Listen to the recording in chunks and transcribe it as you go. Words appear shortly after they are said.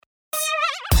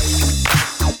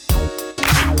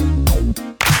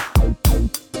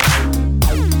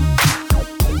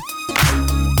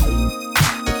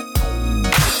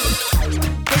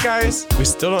We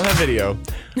still don't have video.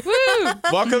 Woo!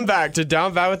 Welcome back to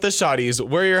Down Bad with the Shawties.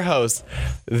 We're your hosts,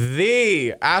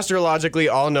 the astrologically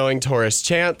all-knowing Taurus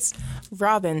Chance.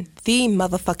 Robin, the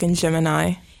motherfucking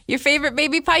Gemini. Your favorite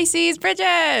baby Pisces,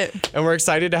 Bridget. And we're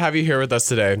excited to have you here with us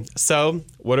today. So,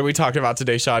 what are we talking about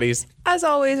today, Shawties? As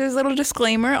always, there's a little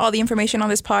disclaimer. All the information on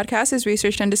this podcast is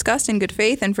researched and discussed in good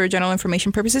faith and for general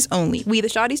information purposes only. We, the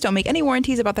Shawties, don't make any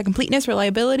warranties about the completeness,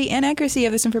 reliability, and accuracy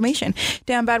of this information.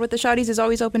 Down Bad with the Shawties is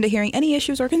always open to hearing any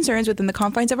issues or concerns within the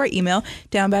confines of our email,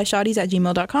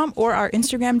 downbadshawties@gmail.com, or our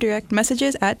Instagram direct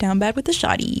messages at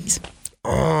downbadwiththeshawties.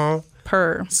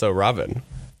 So, Robin,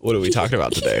 what are we talking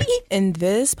about today? In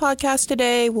this podcast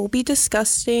today, we'll be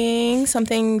discussing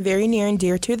something very near and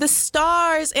dear to the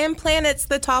stars and planets.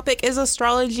 The topic is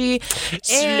astrology.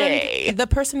 Slay. And the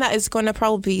person that is going to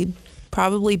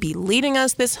probably be leading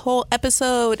us this whole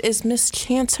episode is Miss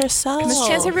Chance herself. Miss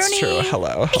Chance It's true.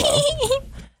 Hello.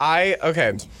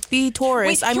 Okay. The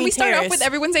Taurus. Wait, can we start off with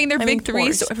everyone saying their big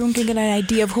three so everyone can get an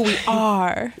idea of who we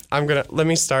are? Let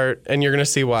me start, and you're gonna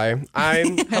see why.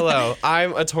 I'm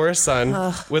a Taurus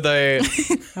sun with a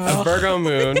Virgo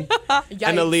moon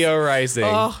and a Leo rising.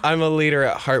 I'm a leader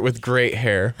at heart with great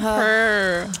hair.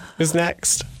 Who's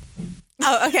next?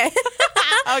 Oh, okay.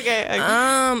 Okay.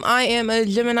 I am a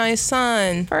Gemini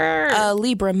sun, a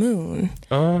Libra moon,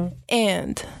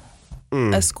 and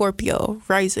a Scorpio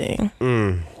rising.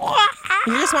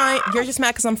 You're just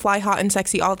mad because I'm fly, hot, and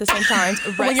sexy all at the same time.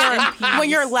 when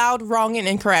you're loud, wrong, and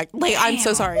incorrect. Like, I'm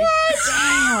so sorry.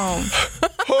 Damn.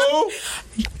 Who?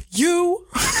 You.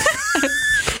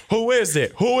 Who is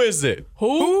it?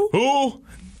 Who?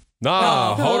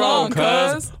 Nah, hold on,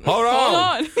 cuz. Hold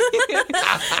on.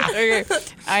 Okay.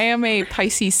 I am a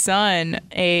Pisces sun,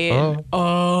 I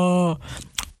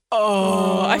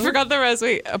forgot the rest.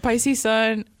 Wait, a Pisces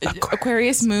sun,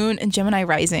 Aquarius moon, and Gemini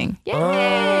rising.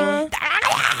 Yay!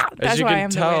 That's why I am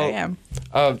the way I am.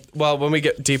 Well, when we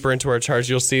get deeper into our charts,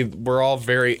 you'll see we're all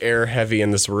very air heavy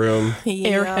in this room.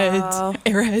 Yeah.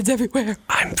 Airheads everywhere.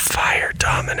 I'm fire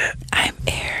dominant. I'm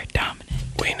air dominant.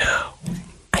 We know.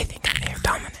 I think I'm air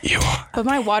dominant. You are. But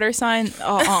my water sign,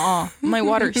 my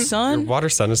water sun. Your water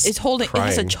sun is holding. crying.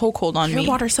 It has a chokehold on me.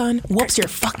 Your water sun whoops your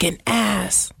fucking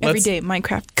ass. Every day,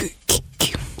 Minecraft.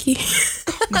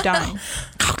 I'm dying.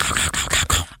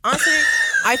 Honestly,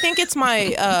 I think it's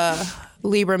my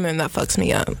Libra moon that fucks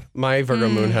me up. My Virgo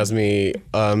moon has me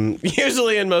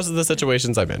usually in most of the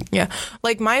situations I'm in. Yeah.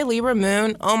 Like my Libra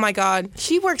moon, oh my God,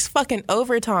 she works fucking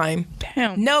overtime.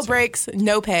 Damn. No breaks,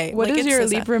 no pay. What like, does your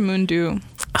Libra moon do?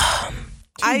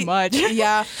 Too much.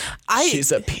 Yeah.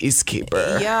 She's a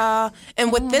peacekeeper. Yeah.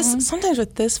 And with this, sometimes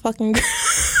with this fucking...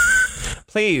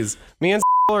 Please, me and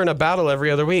are in a battle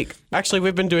every other week. Actually,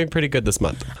 we've been doing pretty good this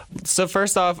month. So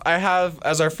first off, I have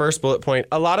as our first bullet point,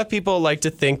 a lot of people like to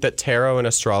think that tarot and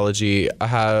astrology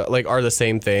are the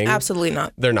same thing. Absolutely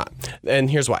not. They're not. And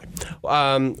here's why.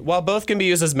 While both can be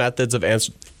used as methods of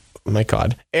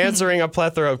answering a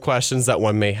plethora of questions that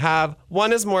one may have,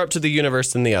 one is more up to the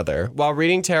universe than the other. While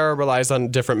reading tarot relies on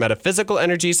different metaphysical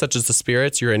energies, such as the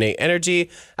spirits, your innate energy,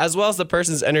 as well as the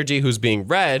person's energy who's being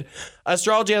read,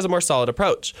 astrology has a more solid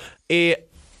approach. Yep.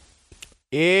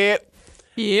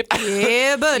 Yeah,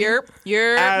 buddy.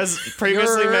 As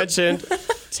previously mentioned,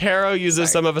 tarot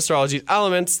uses some of astrology's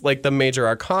elements, like the major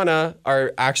arcana,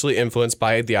 are actually influenced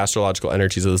by the astrological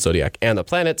energies of the zodiac and the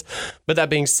planets. But that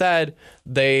being said,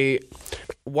 it's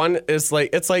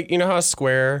like, you know how a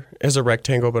square is a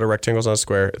rectangle, but a rectangle's not a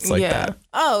square? It's like that.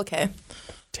 Oh, okay.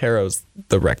 Tarot's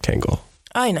the rectangle.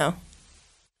 I know.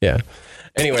 Yeah.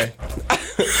 Anyway,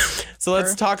 so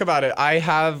let's talk about it. I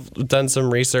have done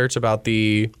some research about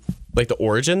the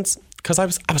origins because I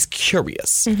was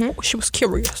curious. Mm-hmm. She was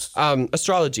curious.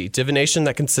 Astrology, divination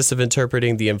that consists of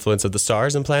interpreting the influence of the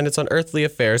stars and planets on earthly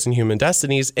affairs and human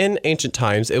destinies. In ancient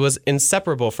times, it was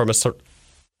inseparable from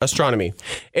astronomy.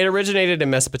 It originated in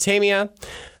Mesopotamia,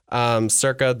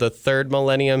 circa the 3rd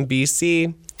millennium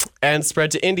BC, and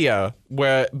spread to India,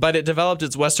 but it developed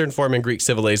its Western form in Greek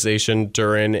civilization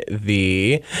during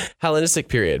the Hellenistic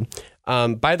period.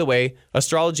 By the way,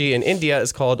 astrology in India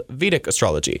is called Vedic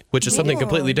astrology, which is something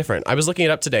completely different. I was looking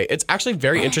it up today. It's actually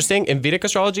very interesting. In Vedic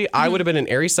astrology, I would have been an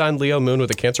Aries sun, Leo moon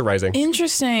with a Cancer rising.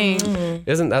 Interesting.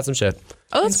 Isn't that some shit?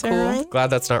 Oh, that's cool.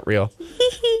 Glad that's not real.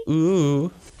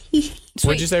 Ooh.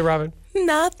 What'd you say, Robin?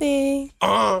 Nothing.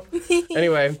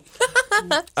 Anyway,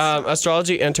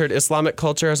 astrology entered Islamic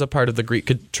culture as a part of the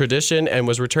Greek tradition and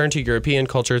was returned to European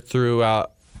culture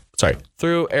throughout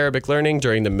through Arabic learning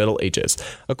during the Middle Ages.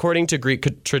 According to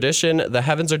Greek tradition, the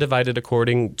heavens are divided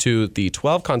according to the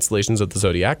 12 constellations of the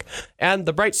zodiac, and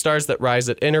the bright stars that rise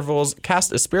at intervals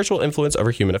cast a spiritual influence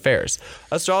over human affairs.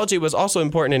 Astrology was also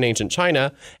important in ancient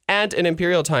China, and in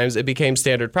imperial times, it became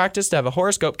standard practice to have a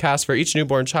horoscope cast for each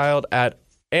newborn child at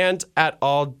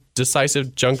all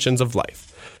decisive junctures of life.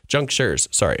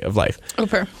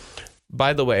 Okay.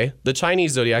 By the way, the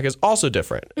Chinese zodiac is also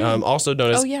different, also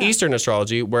known as Eastern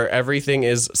astrology, where everything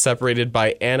is separated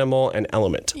by animal and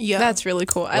element. Yeah. That's really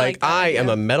cool. I am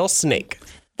a metal snake.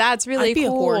 That's really I'd be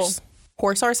cool. a horse.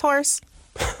 Horse.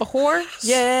 A horse?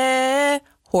 Yeah.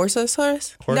 Horse. No,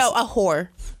 a whore.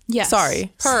 Yes.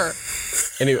 Sorry. Her.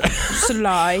 Anyway.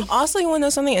 Sly. Also, you want to know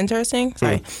something interesting?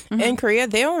 Sorry. In Korea,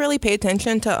 they don't really pay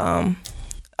attention to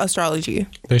astrology.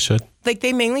 They should. Like,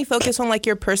 they mainly focus on, like,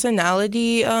 your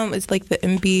personality. It's like the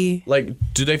MB. Like,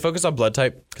 do they focus on blood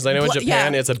type? Because I know in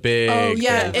Japan, it's a big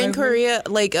thing. In Korea,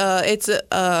 like, it's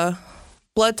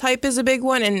blood type is a big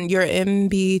one, and your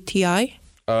MBTI.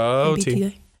 Oh,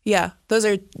 MBTI. Yeah, those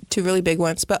are two really big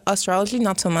ones. But astrology,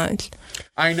 not so much.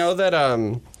 I know that,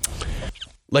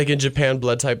 like, in Japan,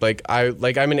 blood type, I'm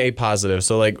an A positive,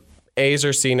 so, like, A's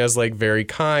are seen as, like, very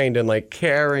kind and, like,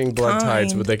 caring blood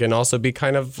types, but they can also be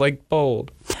kind of, like, bold.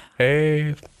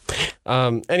 Hey.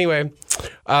 Anyway,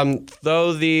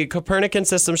 though the Copernican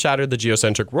system shattered the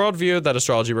geocentric worldview that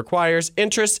astrology requires,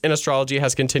 interest in astrology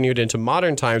has continued into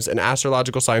modern times, and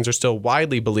astrological signs are still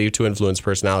widely believed to influence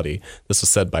personality. This was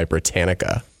said by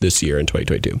Britannica this year in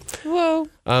 2022. Whoa.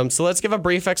 So let's give a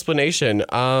brief explanation.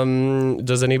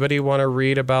 Does anybody want to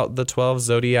read about the 12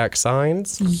 zodiac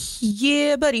signs?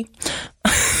 Yeah, buddy.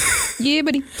 Yeah,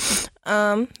 buddy.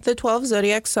 The 12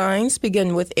 zodiac signs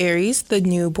begin with Aries, the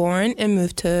newborn, and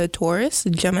move to Taurus,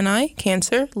 Gemini,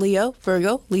 Cancer, Leo,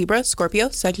 Virgo, Libra, Scorpio,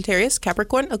 Sagittarius,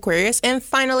 Capricorn, Aquarius, and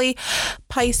finally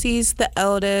Pisces, the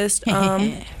eldest.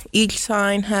 Each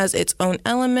sign has its own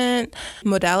element,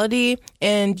 modality,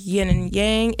 and yin and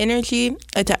yang energy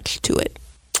attached to it.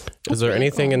 Is there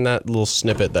anything in that little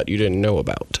snippet that you didn't know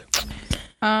about?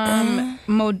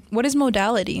 What is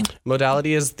modality?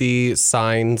 Modality is the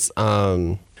signs.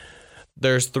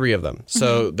 There's 3 of them.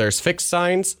 So there's fixed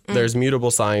signs, there's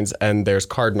mutable signs, and there's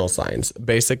cardinal signs.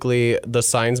 Basically, the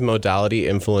signs modality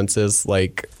influences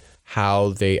like how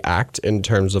they act in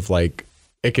terms of like,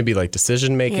 it can be like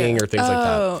decision making or things like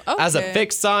that. Okay. As a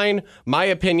fixed sign, my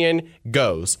opinion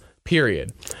goes,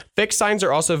 period. Fixed signs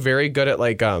are also very good at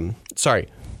like,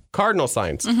 cardinal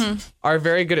signs are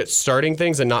very good at starting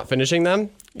things and not finishing them.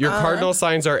 Your cardinal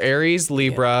signs are Aries,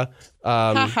 Libra,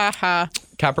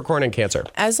 Capricorn, and Cancer.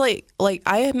 As like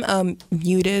I am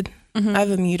muted. I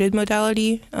have a muted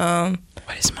modality. What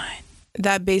is mine?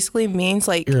 That basically means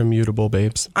like You're immutable,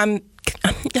 babes. I'm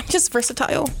just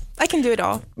versatile. I can do it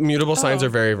all. Mutable signs are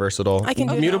very versatile. I can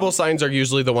do it Mutable all. signs are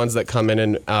usually the ones that come in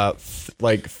and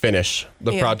finish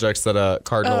the projects that a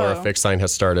cardinal or a fixed sign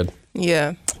has started.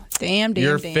 Yeah. Damn.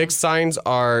 Your fixed signs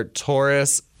are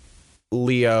Taurus,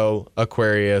 Leo,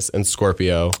 Aquarius, and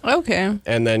Scorpio. Okay.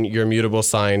 And then your mutable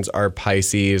signs are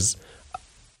Pisces.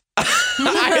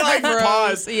 I like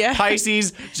pause. Yeah.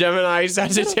 Pisces, Gemini,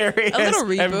 Sagittarius,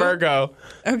 and Virgo.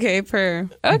 Okay,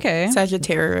 okay.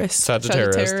 Sagittarius.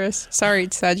 Sorry,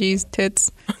 Saggy's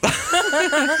tits.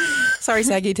 Sorry,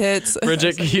 saggy tits.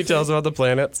 Bridget, can you tell us about the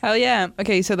planets? Hell yeah.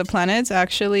 Okay, so the planets are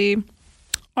actually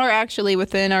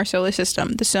within our solar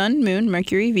system. The Sun, Moon,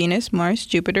 Mercury, Venus, Mars,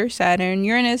 Jupiter, Saturn,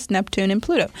 Uranus, Neptune, and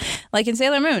Pluto. Like in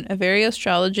Sailor Moon, a very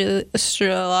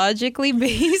astrologically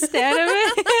based anime,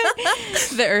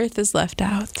 the Earth is left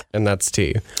out. And that's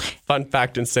T. Fun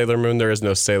fact, in Sailor Moon, there is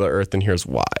no Sailor Earth, and here's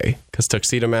why. Because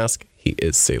Tuxedo Mask, he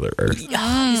is Sailor Earth. He's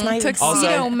not even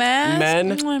Tuxedo Mask.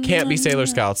 Men can't be Sailor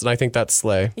Scouts, and I think that's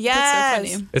slay. Yes.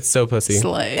 That's so funny. It's so pussy.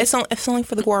 Slay. It's only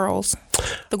for the girls.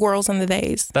 The girls and the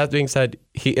days. That being said,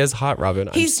 he is hot, Robin.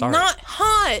 He's sorry. not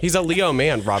hot. He's a Leo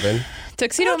man, Robin.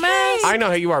 Tuxedo Mask. I know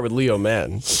how you are with Leo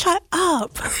men. Shut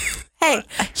up. Hey,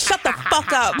 shut the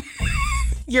fuck up.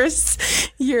 You're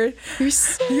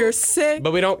sick.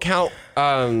 But we don't count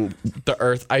the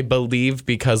Earth, I believe,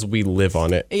 because we live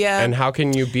on it. Yeah. And how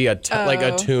can you be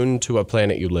attuned to a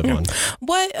planet you live on?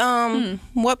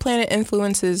 What planet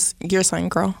influences your sign,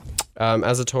 girl?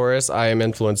 As a Taurus, I am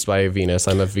influenced by Venus.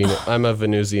 I'm a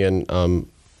Venusian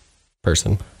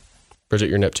person. Bridget,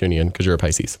 you're Neptunian because you're a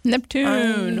Pisces.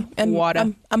 Neptune.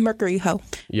 Water. I'm Mercury hoe.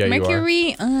 Yeah, Mercury.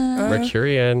 you are.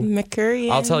 Mercurian.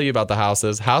 Mercurian. I'll tell you about the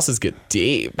houses. Houses get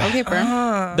deep. Okay,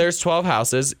 bro. There's 12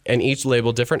 houses, and each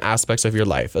label different aspects of your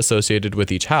life associated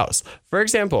with each house. For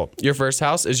example, your first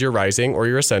house is your rising or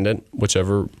your ascendant,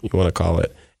 whichever you want to call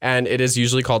it. And it is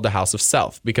usually called the house of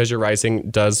self because your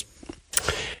rising does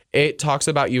it talks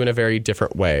about you in a very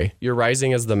different way. Your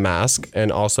rising is the mask,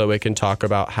 and also it can talk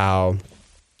about how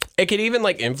it can even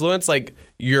like influence like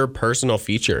your personal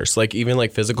features, like even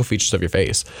like physical features of your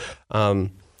face.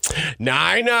 Now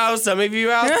I know some of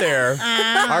you out there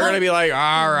are going to be like,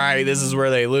 all right, this is where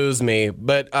they lose me.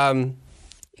 But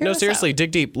no, seriously,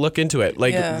 dig deep, look into it,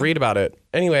 like read about it.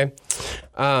 Anyway,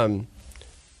 the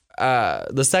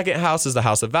second house is the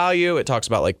house of value. It talks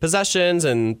about like possessions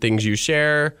and things you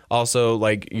share. Also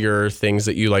like your things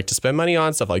that you like to spend money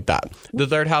on, stuff like that. The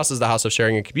third house is the house of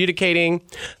sharing and communicating.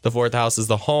 The fourth house is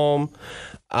the home.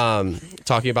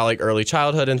 Talking about like early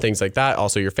childhood and things like that.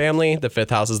 Also your family. The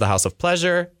fifth house is the house of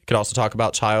pleasure. It could also talk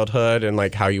about childhood and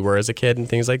like how you were as a kid and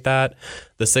things like that.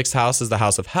 The sixth house is the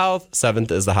house of health.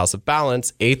 Seventh is the house of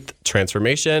balance. Eighth,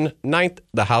 transformation. Ninth,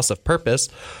 the house of purpose.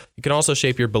 You can also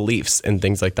shape your beliefs and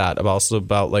things like that. Also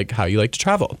about like how you like to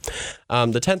travel.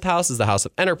 The 10th house is the house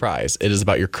of enterprise. It is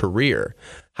about your career,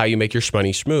 how you make your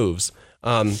shmoney schmoves.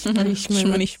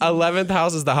 11th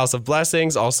house is the house of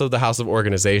blessings, also the house of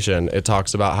organization. It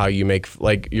talks about how you make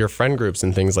like your friend groups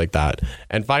and things like that.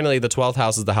 And finally, the 12th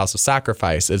house is the house of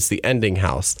sacrifice. It's the ending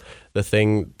house, the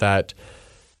thing that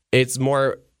it's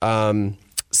more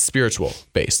spiritual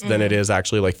based than it is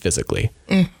actually like physically.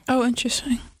 Oh,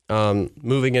 interesting.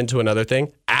 Moving into another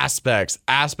thing, aspects.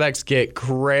 Aspects get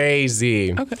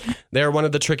crazy. Okay. They're one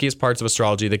of the trickiest parts of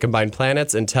astrology. They combine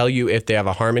planets and tell you if they have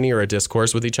a harmony or a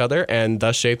discourse with each other, and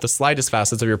thus shape the slightest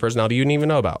facets of your personality you didn't even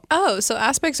know about. Oh, so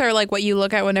aspects are like what you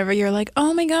look at whenever you're like,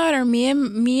 oh my God, are me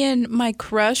and my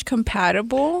crush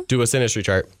compatible? Do a synastry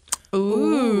chart.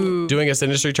 Ooh. Doing a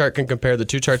synastry chart can compare the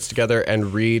two charts together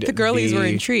and read The girlies were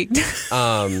intrigued.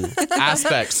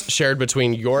 aspects shared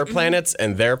between your planets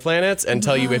and their planets and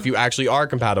tell you if you actually are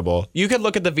compatible. You could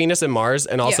look at the Venus and Mars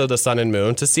and also the sun and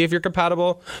moon to see if you're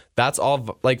compatible. That's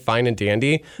all like fine and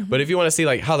dandy. But if you want to see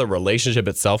like how the relationship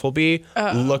itself will be,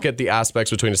 look at the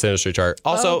aspects between a synastry chart.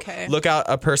 Also, look out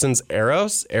a person's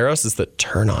Eros. Eros is the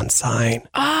turn on sign.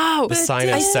 Oh, the sign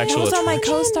of sexual attraction. I was on my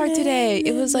co-star today.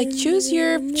 It was like choose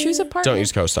a partner. Don't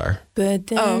use co-star.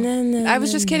 I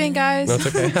was just kidding, guys.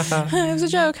 That's okay. It was a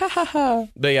joke. Ha ha ha.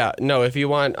 But yeah, no, if you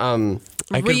want,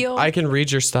 I can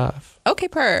read your stuff. Okay,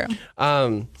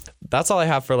 That's all I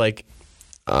have for like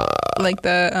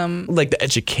the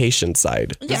education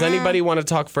side. Does anybody want to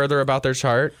talk further about their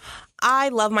chart? I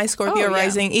love my Scorpio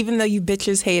rising, even though you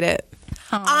bitches hate it.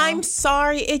 Aww. I'm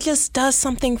sorry. It just does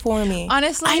something for me.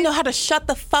 Honestly, I know how to shut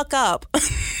the fuck up.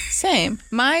 Same.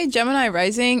 My Gemini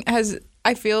rising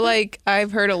I feel like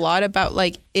I've heard a lot about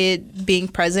like it being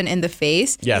present in the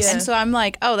face. Yes. And so I'm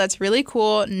like, oh, that's really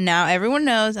cool. Now everyone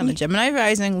knows I'm a Gemini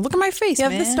rising. Look at my face,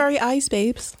 man. You have the starry eyes,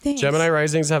 babes. Thanks. Gemini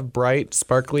risings have bright,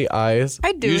 sparkly eyes.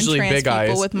 I do usually big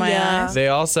eyes with my eyes. They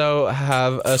also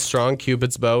have a strong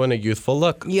Cupid's bow and a youthful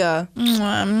look. Yeah.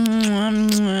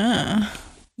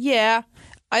 Yeah.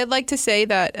 I'd like to say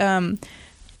that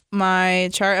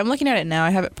my chart, I'm looking at it now. I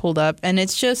have it pulled up, and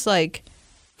it's just like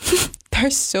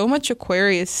there's so much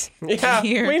Aquarius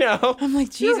here. We know. I'm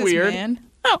like, Jesus, you're weird. man.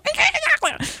 Oh,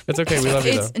 it's okay. We love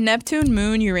you, though. It's Neptune,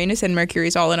 Moon, Uranus, and Mercury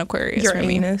is all in Aquarius for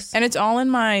me. And it's all in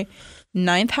my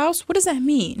 9th house. What does that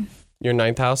mean? Your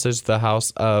 9th house is the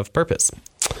house of purpose.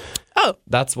 Oh.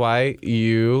 That's why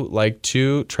you like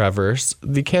to traverse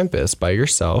the campus by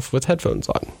yourself with headphones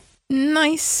on.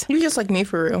 Nice. You're just like me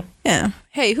for real. Yeah.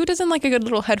 Hey, who doesn't like a good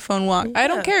little headphone walk? I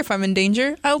don't care if I'm in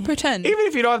danger. I'll pretend. Even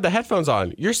if you don't have the headphones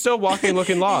on, you're still walking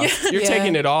looking lost. You're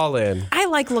taking it all in. I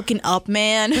like looking up,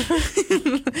 man.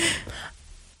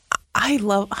 I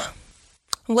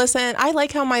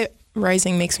like how my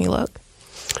rising makes me look.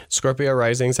 Scorpio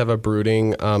risings have a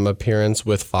brooding appearance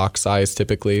with fox eyes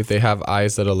typically. They have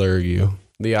eyes that allure you.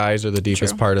 The eyes are the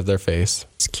deepest part of their face.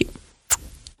 It's cute.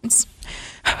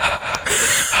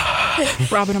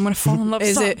 Robin, I'm gonna fall in love.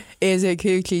 Is it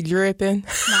coochie dripping?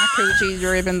 My coochie's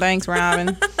dripping. Thanks,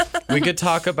 Robin. We could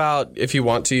talk about, if you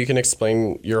want to, you can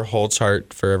explain your whole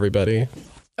chart for everybody.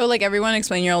 Oh, like everyone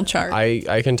explain your old chart.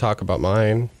 I can talk about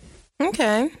mine.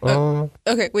 Okay.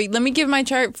 Okay, wait. Let me give my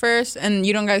chart first, and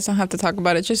you guys don't have to talk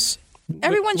about it. Just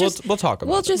everyone. We'll talk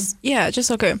about it. Just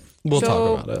okay. We'll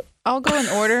talk about it. I'll go in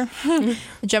order.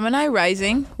 Gemini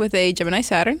rising with a Gemini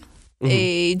Saturn,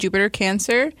 a Jupiter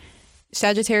Cancer,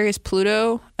 Sagittarius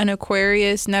Pluto, an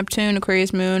Aquarius Neptune,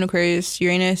 Aquarius Moon, Aquarius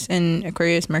Uranus, and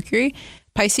Aquarius Mercury,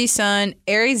 Pisces Sun,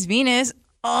 Aries Venus,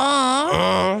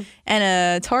 and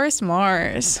a Taurus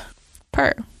Mars.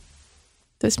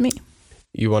 That's me.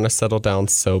 You want to settle down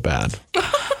so bad.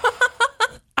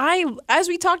 As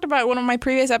we talked about in one of my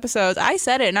previous episodes, I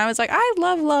said it and I was like, I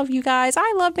love you guys.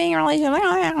 I love being in a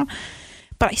relationship.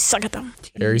 but I suck at them.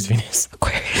 Aries Venus.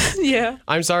 Aquarius. Yeah.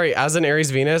 I'm sorry. As an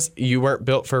Aries Venus, you weren't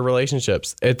built for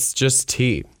relationships. It's just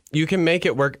tea. You can make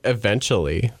it work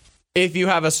eventually. If you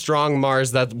have a strong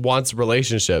Mars that wants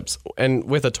relationships, and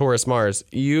with a Taurus Mars,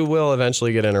 you will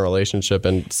eventually get in a relationship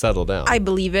and settle down. I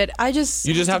believe it. You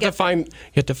just have to find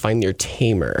your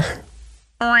tamer.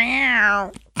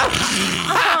 I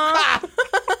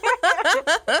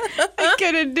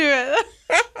couldn't do it.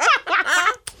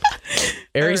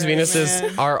 Aries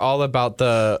Venuses are all about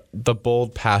the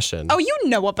bold passion. Oh, you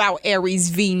know about Aries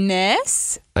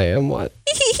Venus. I am what?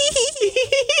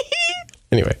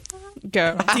 Anyway.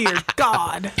 Go. Dear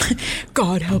God.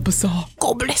 God help us all.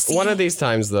 God bless you. One of these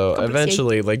times, though,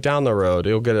 eventually, like down the road,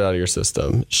 you'll get it out of your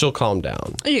system. She'll calm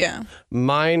down. Yeah.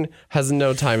 Mine has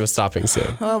no time of stopping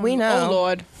soon. Well, we know. Oh,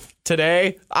 Lord.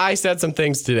 Today, I said some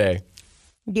things today.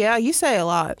 Yeah, you say a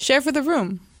lot. Share for the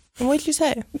room. What'd you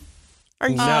say? Are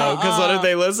you No, because what if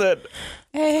they listen?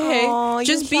 Hey, Aw,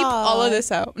 just beep you're all of shy.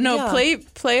 this out. No, Yeah.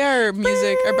 play our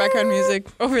music, our background music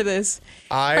over this.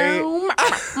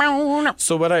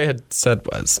 So what I had said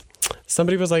was,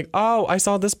 somebody was like, "Oh, I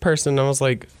saw this person." And I was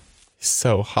like,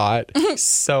 "So hot,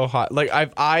 so hot." Like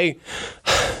I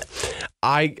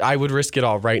would risk it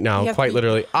all right now, Yeah, quite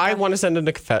literally. I want to send in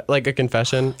a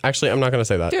confession. Actually, I'm not going to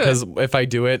say that because if I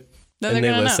do it Then and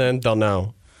they're they gonna listen, they'll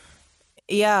know.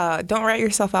 Yeah, don't write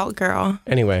yourself out, girl.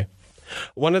 Anyway,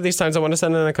 one of these times I want to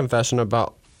send in a confession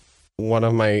about one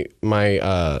of my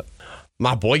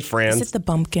boyfriends. Is it the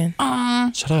bumpkin?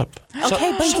 Shut up.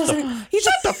 Okay, but he doesn't.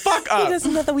 Shut the fuck He up.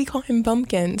 doesn't know that we call him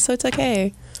bumpkin, so it's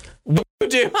okay. You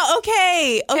do. Oh,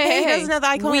 okay. Okay, Hey, he doesn't know that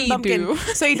I call we him bumpkin, do.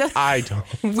 so he does. I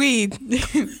don't. We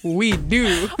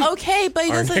do. Okay, but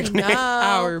he doesn't nickname. know.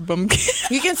 Our bumpkin.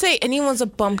 You can say anyone's a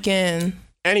bumpkin.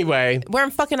 Anyway, We're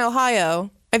in fucking Ohio.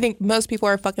 I think most people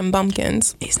are fucking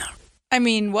bumpkins. He's not. I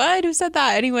mean, what? Who said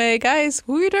that? Anyway, guys,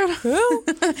 who you doing?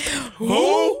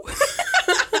 who?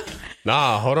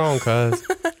 Nah, hold on, cuz.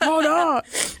 Hold on.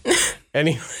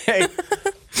 Anyway,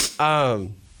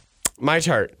 my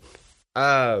chart.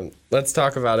 Let's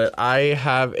talk about it. I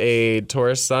have a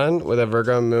Taurus sun with a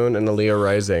Virgo moon and a Leo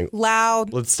rising.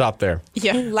 Loud. Let's stop there.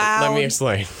 Yeah. Loud. Let me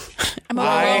explain. I'm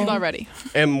overwhelmed already.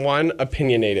 I'm one,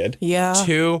 opinionated. Yeah.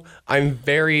 Two, I'm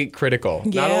very critical,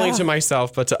 not Yeah. only to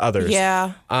myself but to others.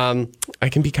 Yeah. I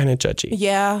can be kind of judgy.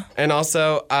 Yeah. And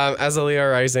also, as a Leo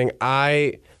rising,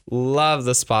 I love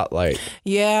the spotlight.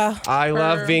 Yeah. I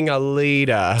love being a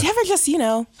leader. Do you ever just,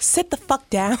 sit the fuck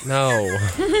down? No.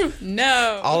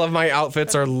 No. All of my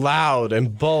outfits are loud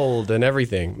and bold and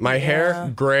everything. My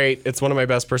hair, great. It's one of my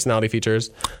best personality features.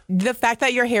 The fact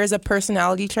that your hair is a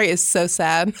personality trait is so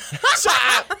sad.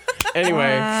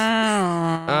 Anyway.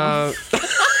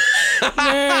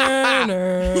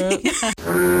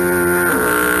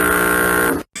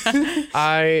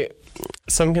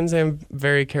 Some can say I'm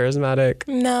very charismatic.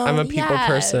 No. I'm a people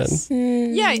person.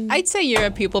 Yeah, I'd say you're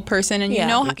a people person, and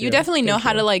Yeah. you definitely know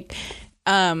how to like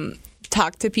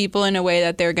talk to people in a way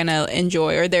that they're gonna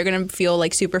enjoy or they're gonna feel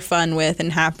like super fun with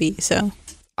and happy. So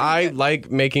I like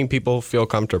making people feel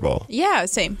comfortable. yeah,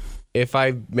 same. If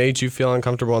I made you feel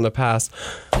uncomfortable in the past,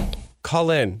 call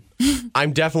in.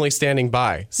 I'm definitely standing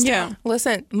by. Yeah.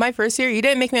 Listen, my first year, you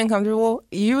didn't make me uncomfortable.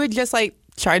 You would just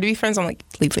try to be friends. I'm like,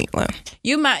 leave me alone.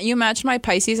 You matched my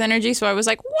Pisces energy, so I was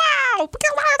like, wow.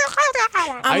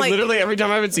 I literally, every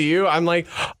time I would see you, I'm like,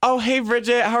 oh, hey,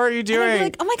 Bridget, how are you I'd doing? be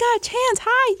like, oh my God, Chance,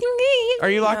 hi. Are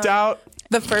you locked out?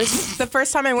 The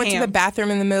first time I went to Damn. the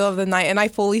bathroom in the middle of the night and I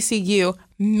fully see you,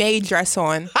 May dress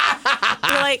on.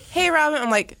 You're like, hey, Robin. I'm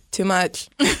like, too much.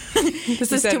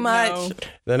 This is said too much. no.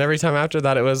 Then every time after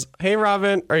that, it was, hey,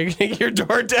 Robin, are you going to get your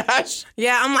DoorDash?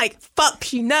 Yeah, I'm like, fuck,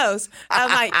 she knows. I'm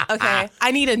like, okay,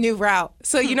 I need a new route.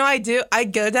 So you know what I do? I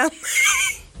go down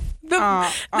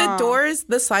the doors,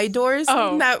 the side doors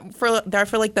that are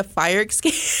for like the fire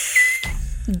escape.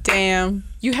 Damn.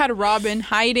 You had Robin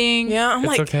hiding. Yeah, I'm It's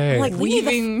like, okay. I'm like,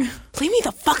 Weaving. leave me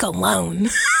the fuck alone.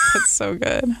 That's so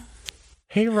good.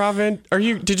 Hey, Robin,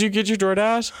 did you get your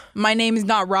DoorDash? My name is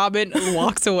not Robin.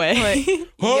 Walks away.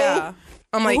 Yeah.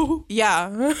 I'm like,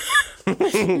 yeah.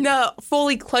 No,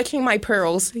 fully clutching my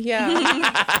pearls. Yeah.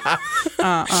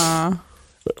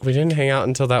 We didn't hang out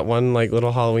until that one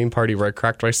little Halloween party where I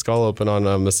cracked my skull open on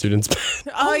a student's bed.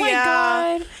 Oh, my yeah.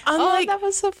 God. I'm like, that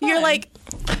was so fun. you're like,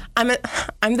 I'm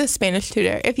the Spanish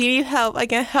tutor. If you need help, I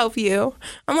can help you.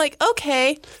 I'm like,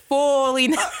 okay. Fully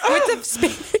with the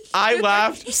Spanish. I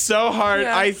laughed so hard.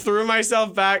 Yeah. I threw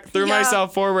myself back, threw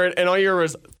myself forward, and all you heard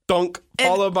was thunk,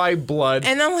 followed by blood.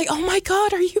 And I'm like, oh my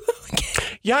God, are you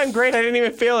okay? Yeah, I'm great. I didn't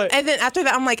even feel it. And then after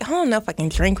that, I'm like, I don't know if I can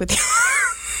drink with you.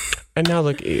 And now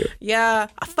look at you. Yeah,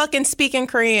 I fucking speak in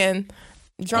Korean.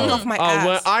 drunk off my ass.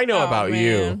 Well, I know about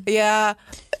man. you. Yeah.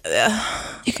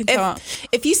 You can talk.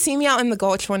 If you see me out in the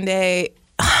Gulch one day,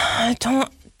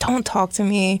 don't talk to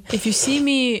me. If you see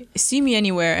me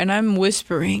anywhere and I'm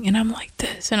whispering and I'm like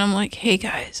this and I'm like, hey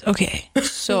guys, okay.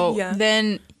 So Yeah.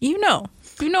 then you know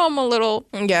I'm a little.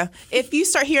 Yeah. If you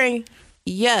start hearing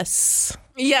yes.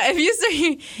 Yeah, if you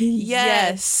say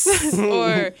yes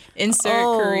or insert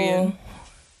Korean.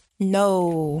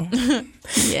 No.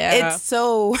 Yeah. It's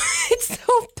so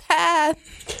bad.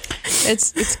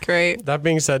 It's great. That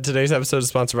being said, today's episode is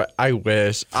sponsored by I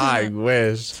wish.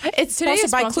 It's Today sponsored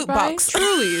is by sponsored Clute by Box.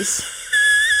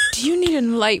 Trulies. Do you need a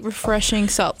light, refreshing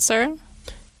seltzer?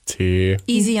 Tea.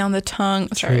 Easy on the tongue.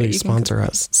 Sorry, Truly you can- sponsor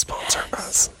us. Sponsor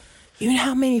us. You know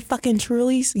how many fucking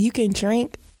Trulies you can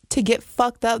drink to get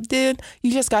fucked up, dude?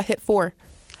 You just got hit 4.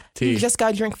 Tea. You just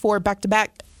got to drink 4 back to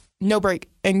back, no break,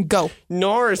 and go.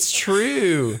 No, it's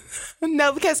true.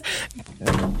 No, because...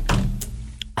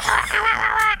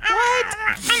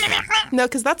 What? No,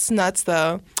 because that's nuts,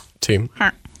 though. Team.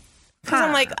 Because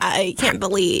I'm like, I can't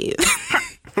believe.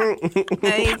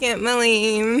 I can't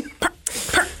believe.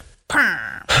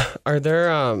 Are there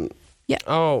Yeah.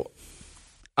 Oh,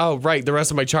 right, the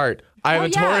rest of my chart. I have a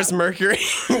yeah. Taurus Mercury,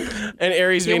 an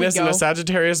Aries Here we Venus, and a go.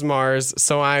 Sagittarius Mars.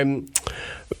 So I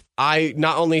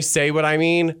not only say what I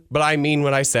mean, but I mean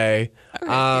what I say.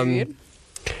 Period.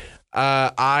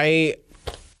 I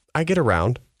get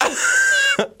around.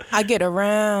 I get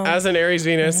around. As an Aries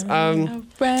Venus, I'm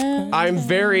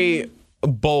very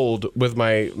bold with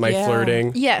my Yeah.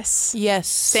 flirting. Yes. Yes.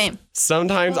 Same.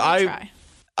 Sometimes I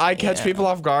catch people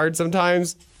off guard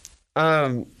sometimes.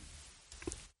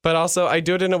 But also I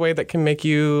do it in a way that can make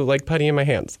you like putty in my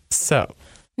hands. So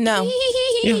No.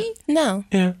 No.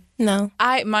 yeah. No.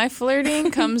 My flirting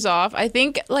comes off. I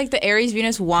think like the Aries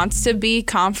Venus wants to be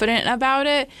confident about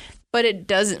it, but it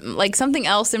doesn't. Like something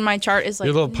else in my chart is like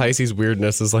Your little Pisces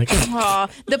weirdness is like aw.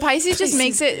 The Pisces just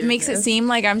makes it seem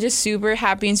like I'm just super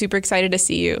happy and super excited to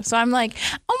see you. So I'm like,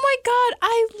 oh my God,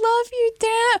 I love you,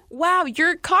 Dan. Wow,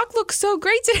 your cock looks so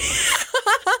great today.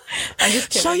 I'm just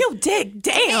kidding. Show your dick.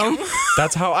 Damn.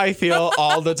 that's how I feel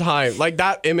all the time. Like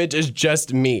that image is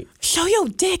just me. Show your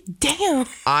dick. Damn.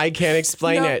 I can't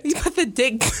explain No, it. you put the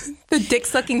dick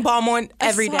sucking balm on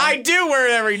every day. I do wear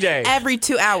it every day. Every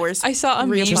 2 hours. I saw a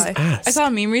meme. Reapply. ask. I saw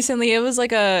a meme recently. It was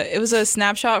a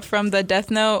snapshot from the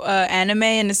Death Note anime,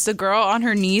 and it's the girl on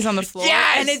her knees on the floor.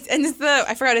 Yes! and it's the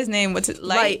I forgot his name. What's it?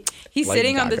 Light. He's Light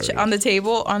sitting Dagger. on the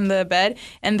table on the bed,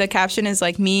 and the caption is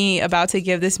like me about to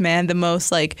give this man the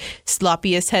most like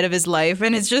sloppiest head of his life,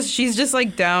 and she's just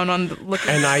like down on the looking.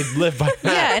 And I live by that.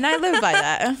 Yeah, and I live by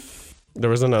that. There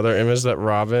was another image that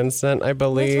Robin sent, I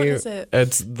believe. Which one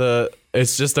is it?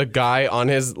 It's just a guy on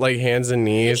his like hands and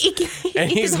knees,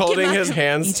 and he's holding his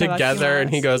hands together, and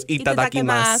he goes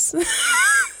 "Itadakimasu."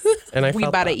 And I We felt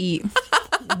about to that. eat.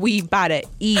 We about to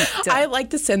eat. I like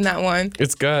to send that one.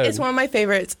 It's good. It's one of my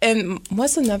favorites. And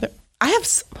what's another?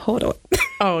 Hold on.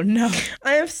 Oh no.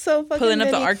 I have so fucking Pulling up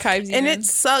the many. archives. And even. it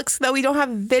sucks that we don't have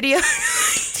video.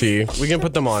 T. We can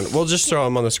put them on. We'll just throw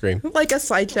them on the screen. Like a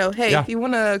slideshow. Hey, Yeah. if you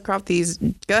want to crop these,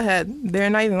 go ahead. They're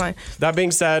not even like. That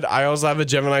being said, I also have a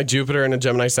Gemini Jupiter and a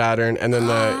Gemini Saturn, and then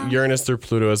the Uranus through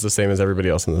Pluto is the same as everybody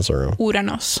else in this room.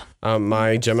 Uranus.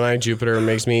 My Gemini Jupiter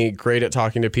makes me great at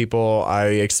talking to people. I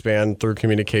expand through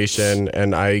communication,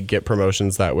 and I get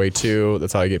promotions that way too.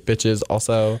 That's how I get bitches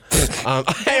also.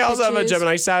 I also have a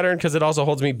Gemini Saturn because it also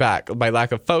holds me back. My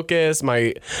lack of focus,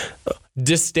 my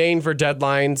disdain for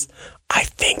deadlines. I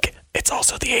think it's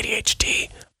also the ADHD.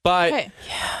 But Hey.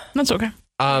 That's okay.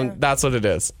 that's what it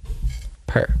is.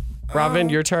 Robin,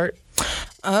 your chart?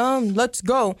 Let's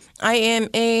go. I am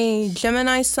a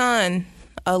Gemini sun,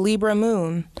 a Libra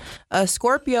moon, a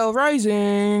Scorpio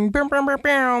rising,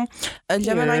 a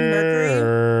Gemini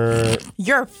Mercury.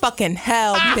 You're fucking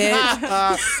hell,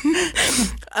 bitch.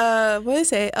 What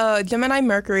is it? Gemini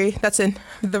Mercury. That's in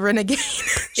the Renegade.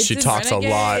 She talks a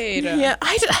lot. Yeah,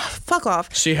 fuck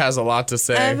off. She has a lot to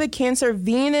I have say. a Cancer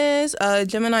Venus, a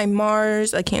Gemini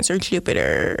Mars, a Cancer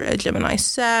Jupiter, a Gemini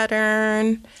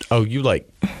Saturn. Oh,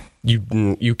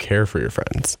 you care for your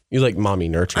friends. You like mommy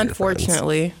nurture your friends.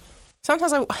 Unfortunately.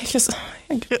 Sometimes I just,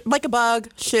 like a bug,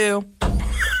 shoe.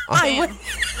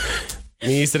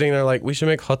 Me sitting there like, we should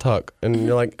make hot dog. And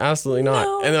you're like, absolutely not.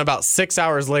 No. And then about 6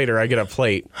 hours later, I get a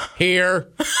plate. Here.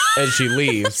 And she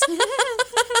leaves.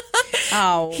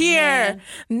 Oh. Here.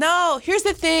 No, here's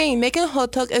the thing. Making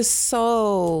hot dog is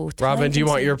so Robin, do you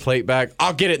want your plate back?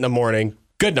 I'll get it in the morning.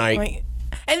 Good night. time-consuming.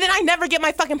 And then I never get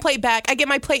my fucking plate back. I get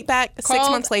my plate back 6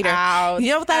 Called months later. out.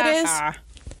 You know what that is?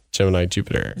 Gemini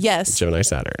Jupiter. Yes. Gemini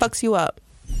Saturn. Fucks you up.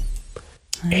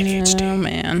 ADHD. Oh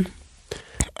man.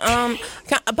 I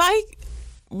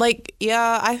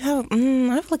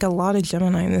have like a lot of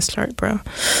Gemini in this chart, bro.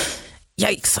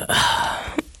 Yikes.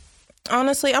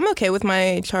 Honestly, I'm okay with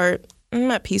my chart. I'm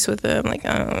at peace with it. I'm like,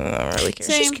 I don't really care.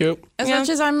 Same. She's cute. As much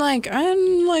as I'm like,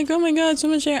 oh my God, so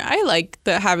much hair. I like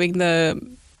having the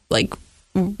like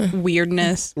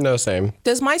weirdness. No, same.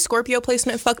 Does my Scorpio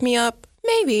placement fuck me up?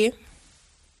 Maybe.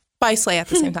 But I slay at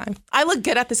the same time. I look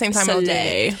good at the same time.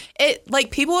 Slay. It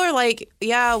like people are like,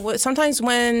 yeah. Sometimes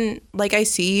when like I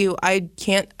see you, I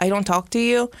don't talk to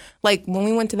you. Like when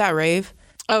we went to that rave.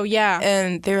 Oh yeah.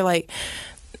 And they're like,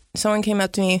 someone came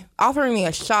up to me offering me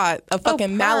a shot of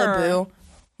fucking Malibu.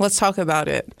 Let's talk about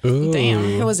it. Ooh. Damn.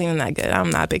 It wasn't even that good.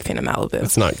 I'm not a big fan of Malibu.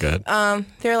 It's not good.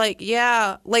 They're like,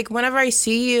 yeah, like whenever I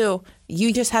see you,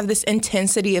 you just have this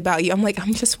intensity about you. I'm like,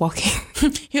 I'm just walking.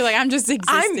 You're like, I'm just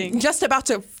existing. I'm just about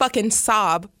to fucking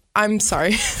sob. I'm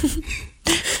sorry.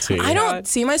 I don't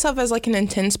see myself as like an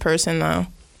intense person though.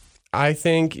 I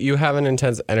think you have an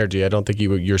intense energy. I don't think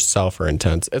you yourself are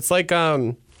intense. It's like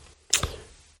a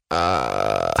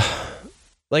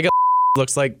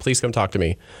looks like, please come talk to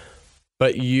me.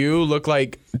 But you look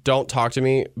like, don't talk to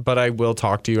me, but I will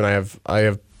talk to you, and I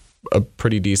have a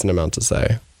pretty decent amount to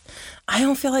say. I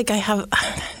don't feel like I have.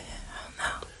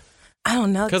 I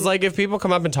don't know. Because like if people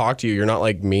come up and talk to you, you're not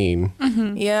like mean.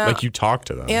 Mm-hmm. Yeah. Like you talk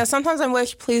to them. Yeah. Sometimes I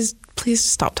wish, please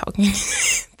stop talking.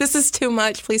 This is too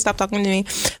much. Please stop talking to me.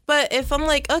 But if I'm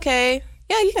like, okay,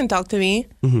 yeah, you can talk to me.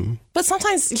 Mm-hmm. But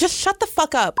sometimes just shut the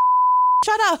fuck up.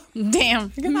 Shut up.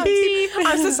 Damn.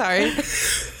 I'm so sorry.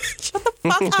 Shut the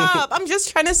fuck up. I'm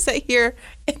just trying to sit here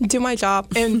and do my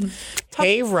job. And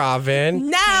hey,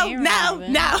 Robin.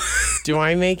 No. Do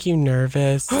I make you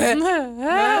nervous?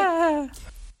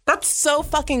 That's so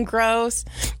fucking gross.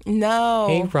 No.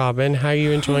 Hey, Robin, how are you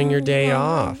enjoying your day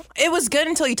off? It was good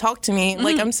until you talked to me.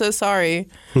 Like, I'm so sorry.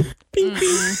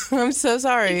 I'm so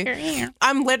sorry.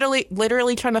 I'm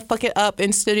literally trying to fuck it up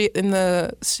in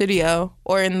the studio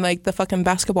or in like the fucking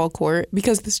basketball court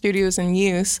because the studio is in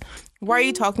use. Why are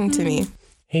you talking to me?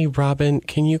 Hey, Robin,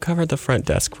 can you cover the front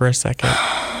desk for a second?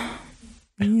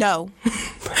 No.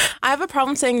 I have a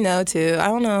problem saying no too. I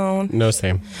don't know. No,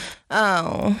 same.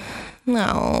 Oh,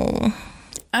 no.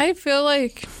 I feel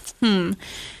like,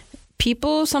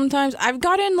 people sometimes, I've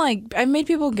made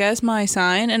people guess my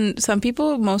sign, and some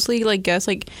people mostly like guess,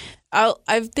 like,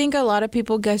 I think a lot of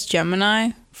people guess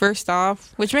Gemini first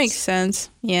off, which makes sense.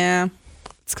 Yeah.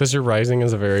 It's because your rising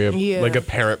is a very like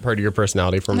apparent part of your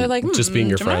personality from They're like, just being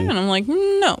your Gemini? friend. And I'm like,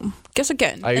 no, guess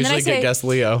again. I usually get guess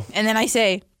Leo. And then I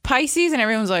say Pisces, and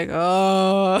everyone's like,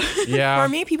 oh. Yeah. For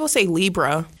me, people say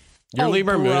Libra. Your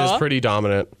Libra moon is pretty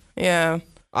dominant. Yeah.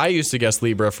 I used to guess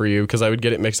Libra for you because I would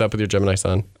get it mixed up with your Gemini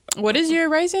sun. What is your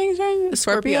rising sign?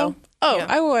 Scorpio. Oh,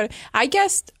 Yeah. I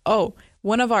guessed,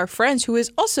 one of our friends who is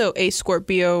also a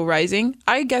Scorpio rising.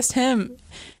 I guessed him.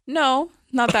 No,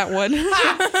 not that one.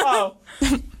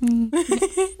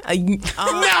 I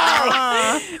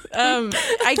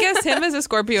guessed him as a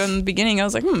Scorpio in the beginning. I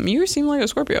was like, you seem like a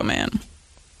Scorpio man.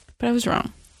 But I was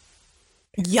wrong.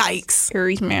 Yikes.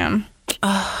 Aries man.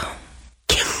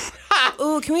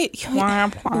 Oh, can we wait. Hold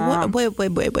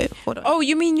on. Oh,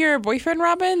 you mean your boyfriend,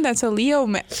 Robin? That's a Leo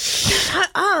man. Shut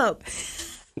up.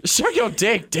 Show your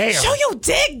dick, damn. Show your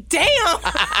dick, damn.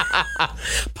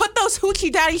 Put those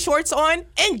hoochie daddy shorts on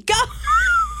and go.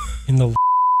 In the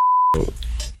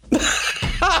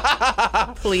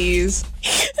Please.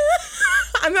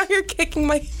 I'm out here kicking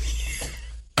my.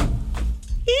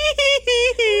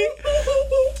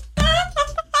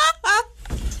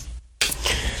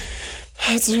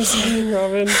 That's what I'm saying,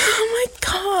 Robin. Oh my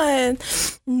god.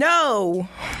 No.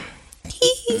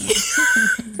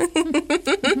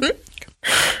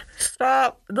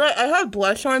 Stop. I have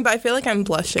blush on, but I feel like I'm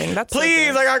blushing. That's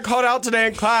Please, I got called out today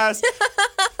in class.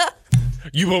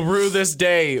 You will rue this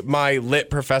day, my lit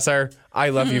professor. I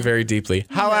love you very deeply.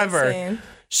 However, same.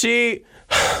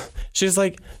 she's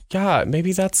like, yeah,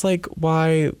 maybe that's like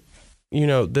why,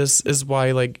 this is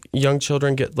why like young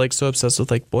children get like so obsessed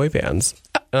with like boy bands.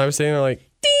 And I was sitting there like,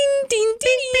 Ding, ding,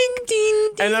 ding, ding, ding.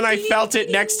 and then I felt it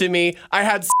next to me. I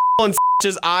had and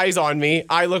his eyes on me.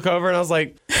 I look over and I was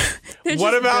like,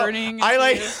 what about, I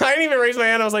didn't even raise my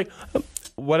hand. I was like,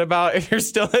 what about if you're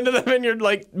still into them in your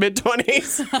like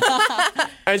mid-20s?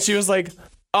 And she was like,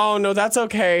 oh no, that's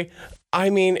okay. I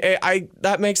mean,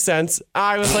 that makes sense.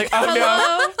 I was like, oh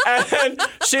no. And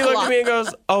she looked at me and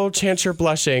goes, oh, Chance, you're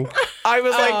blushing. I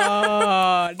was like,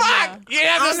 fuck, you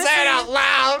have to say it out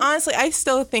loud. Honestly, I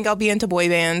still think I'll be into boy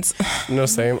bands. No,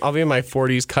 same. I'll be in my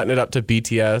 40s cutting it up to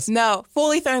BTS. No,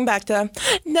 fully throwing back to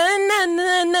na na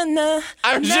na na na.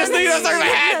 I'm just thinking that's like my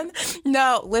head.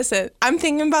 No, listen, I'm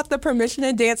thinking about the Permission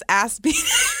to Dance ass beat.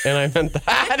 And I meant that.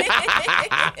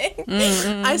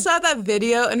 I saw that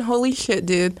video and holy shit,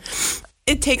 dude.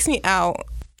 It takes me out.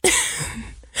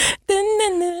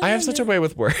 I have such a way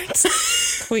with words.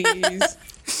 Please.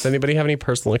 Does anybody have any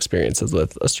personal experiences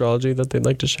with astrology that they'd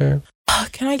like to share? I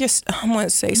want to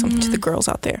say something to the girls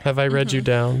out there. Have I read you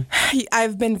down?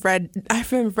 I've been read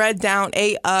down,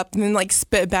 ate up, and then like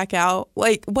spit back out.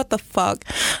 Like, what the fuck?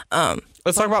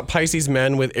 Let's talk about Pisces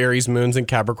men with Aries moons and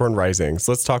Capricorn risings.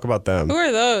 Let's talk about them. Who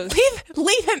are those?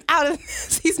 Leave him out of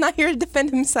this. He's not here to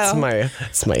defend himself.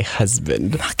 It's my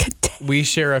husband. We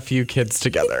share a few kids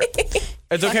together.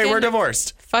 It's okay, we're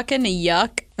divorced. Fucking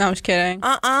yuck. No, I'm just kidding.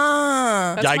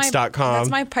 Yikes.com. That's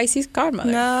my Pisces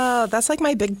godmother. No, that's like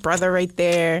my big brother right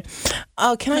there.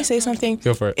 Oh, can I say something?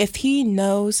 Go for it. If he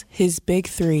knows his big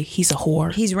three, he's a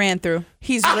whore. He's ran through.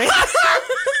 He's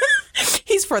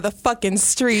for the fucking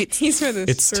streets. He's for the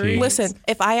It's streets. tea. Listen,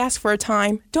 if I ask for a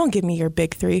time, don't give me your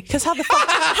big three. Because how the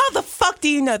fuck do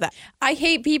you know that? I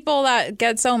hate people that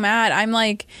get so mad. I'm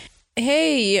like,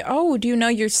 hey, do you know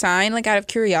your sign? Like, out of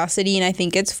curiosity, and I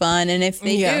think it's fun. And if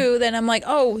they do, then I'm like,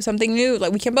 something new.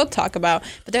 Like, we can both talk about.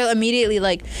 But they're immediately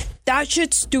like, that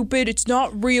shit's stupid. It's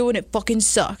not real, and it fucking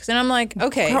sucks. And I'm like,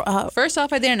 okay. Grow up. First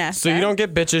off, I didn't ask So that. you don't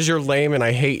get bitches, you're lame, and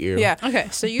I hate you. Yeah. Okay,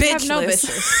 so you have no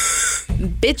bitches.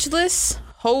 Bitchless,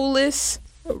 holeless,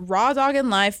 raw dog in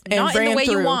life, And not in the ran way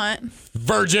you through. want,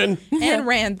 Virgin. and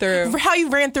ran through. How you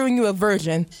ran through and you a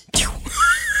virgin.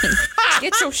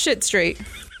 Get your shit straight.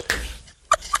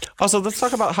 Also, let's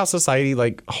talk about how society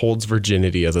like holds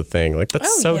virginity as a thing. Like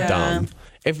that's so yeah. dumb.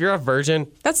 If you're a virgin,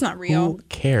 That's not real. who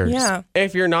cares? Yeah.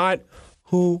 If you're not,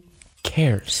 who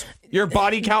cares? Your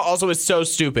body count also is so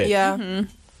stupid. Yeah.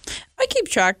 I keep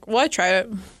track. Well, I try it.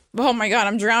 Oh my God,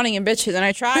 I'm drowning in bitches, and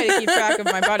I try to keep track of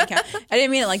my body count. I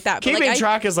didn't mean it like that. But Keeping like,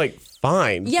 track is like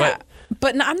fine. Yeah.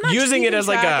 But no, I'm not using it keeping as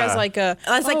like track a- as like a.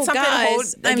 As like something to guys, hold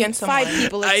I'm against 5 someone.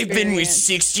 people. I've been with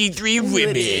experience. 63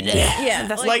 women. Yeah,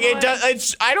 That's Like it does.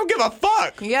 It's, I don't give a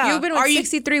fuck. Yeah. You've been with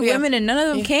 63 women and none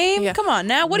of them came. Yeah. Come on,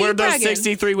 now what are Were you those bragging?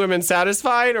 63 women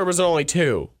satisfied, or was it only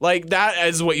 2? Like that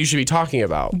is what you should be talking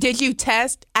about. Did you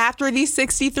test after these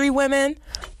 63 women?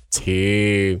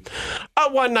 T.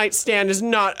 A one night stand is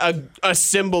not a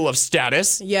symbol of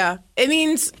status. Yeah. It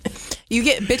means you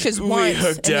get bitches once and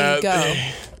hooked then up. you go.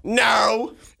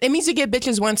 No. It means you get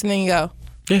bitches once and then you go.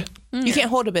 Yeah. You can't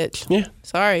hold a bitch. Yeah.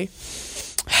 Sorry.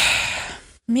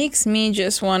 Makes me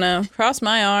just want to cross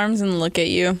my arms and look at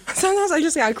you. Sometimes I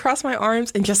just gotta cross my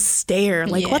arms and just stare.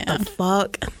 Like, what Yeah. the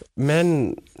fuck?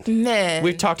 Men, Man.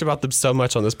 we've talked about them so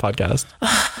much on this podcast.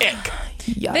 Ick.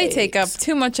 They take up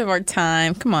too much of our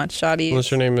time. Come on, Shawties.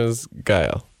 Unless your name is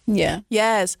Gael. Yeah.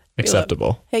 Yes.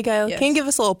 Acceptable. Hey, Gail, Yes. can you give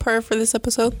us a little purr for this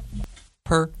episode?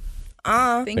 Per.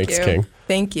 Thank Thanks, you. King.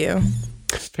 Thank you.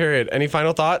 Period. Any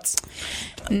final thoughts?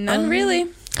 None really.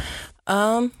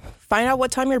 Find out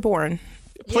what time you're born.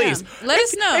 Please. Yeah. Let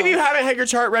us know. If you haven't had your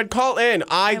chart read, call in.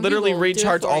 I And we literally will read do it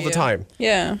charts for all the you. time.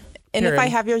 Yeah. And if Period. I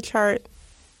have your chart,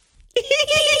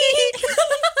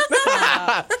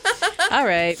 All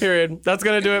right. Period. That's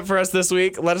going to do it for us this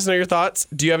week. Let us know your thoughts.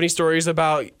 Do you have any stories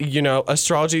about,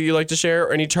 astrology you'd like to share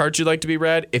or any charts you'd like to be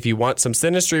read? If you want some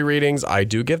synastry readings, I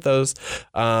do give those.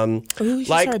 we should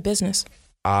start a business.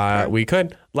 We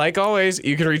could. Like always,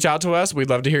 you can reach out to us. We'd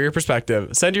love to hear your perspective.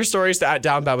 Send your stories to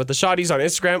 @DownBadWithTheShawties on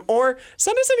Instagram or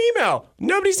send us an email.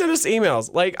 Nobody sent us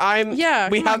emails. We come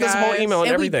have on, this whole guys. email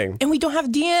and everything. And we don't have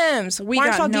DMs. We Why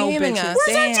got aren't y'all no DMing bitches. us?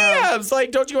 Where's our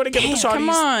DMs? Don't you want to get with the Shawties? Come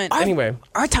on. Anyway,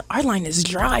 Our line is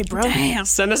dry, bro. Damn.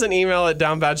 send us an email at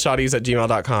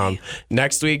downbadshawties@gmail.com.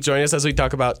 Next week, join us as we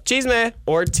talk about chisme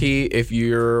or tea if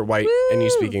you're white and you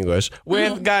speak English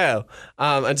with Gael.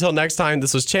 Until next time,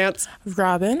 this was Chance.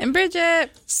 Robin. And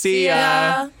Bridget. See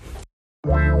ya.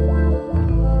 Yeah.